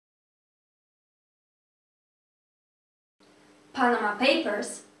Panama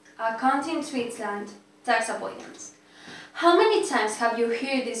Papers, accounting Switzerland, tax avoidance. How many times have you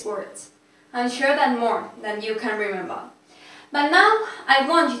heard these words? I'm sure that more than you can remember. But now I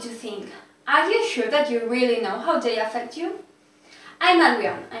want you to think, are you sure that you really know how they affect you? I'm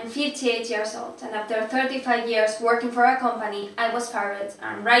Adrian, I'm 58 years old, and after 35 years working for a company, I was fired,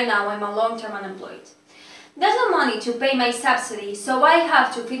 and right now I'm a long-term unemployed. There's no money to pay my subsidy, so I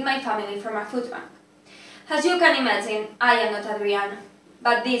have to feed my family from a food bank. As you can imagine, I am not Adriana,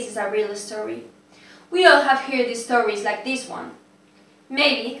 but this is a real story. We all have heard these stories like this one.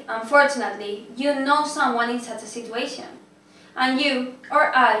 Maybe, unfortunately, you know someone in such a situation. And you,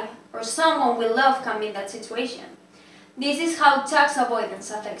 or I, or someone we love can be in that situation. This is how tax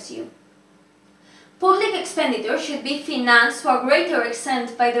avoidance affects you. Public expenditure should be financed to a greater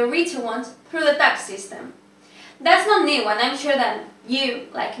extent by the richer ones through the tax system. That's not new, and I'm sure that you,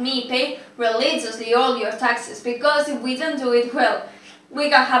 like me, pay religiously all your taxes, because if we don't do it well, we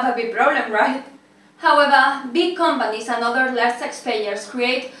can have a big problem, right? However, big companies and other large taxpayers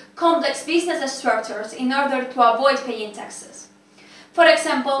create complex business structures in order to avoid paying taxes. For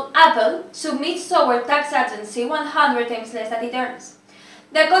example, Apple submits to our tax agency 100 times less than it earns.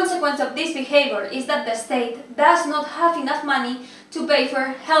 The consequence of this behavior is that the state does not have enough money to pay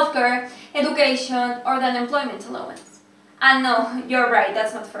for healthcare, education, or the unemployment allowance. And no, you're right,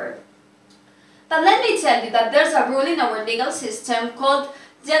 that's not fair. But let me tell you that there's a rule in our legal system called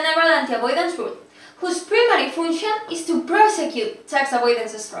General Anti-Avoidance Rule, whose primary function is to prosecute tax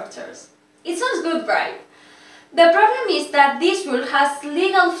avoidance structures. It sounds good, right? The problem is that this rule has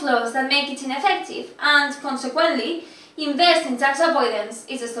legal flaws that make it ineffective, and consequently, investing in tax avoidance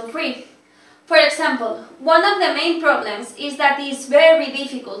is still free. For example, one of the main problems is that it is very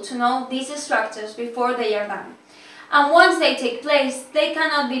difficult to know these structures before they are done. And once they take place, they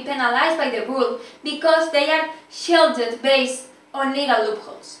cannot be penalized by the rule because they are shielded based on legal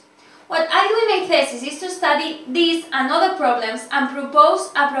loopholes. What I do in my thesis is to study these and other problems and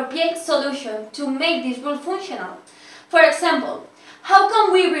propose appropriate solutions to make this rule functional. For example, how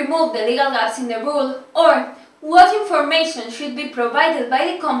can we remove the legal gaps in the rule, or what information should be provided by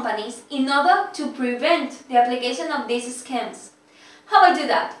the companies in order to prevent the application of these schemes? How I do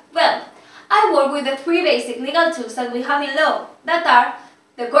that? Well, I work with the three basic legal tools that we have in law, that are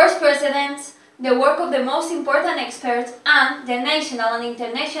the court's precedents, the work of the most important experts, and the national and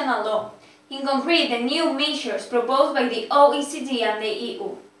international law. In concrete, the new measures proposed by the OECD and the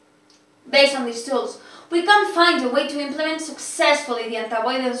EU. Based on these tools, we can find a way to implement successfully the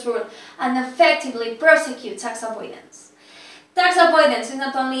anti-avoidance rule and effectively prosecute tax avoidance. Tax avoidance is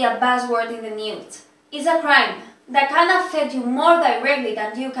not only a buzzword in the news, it's a crime that can affect you more directly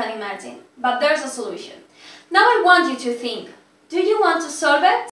than you can imagine. But there's a solution. Now I want you to think, do you want to solve it?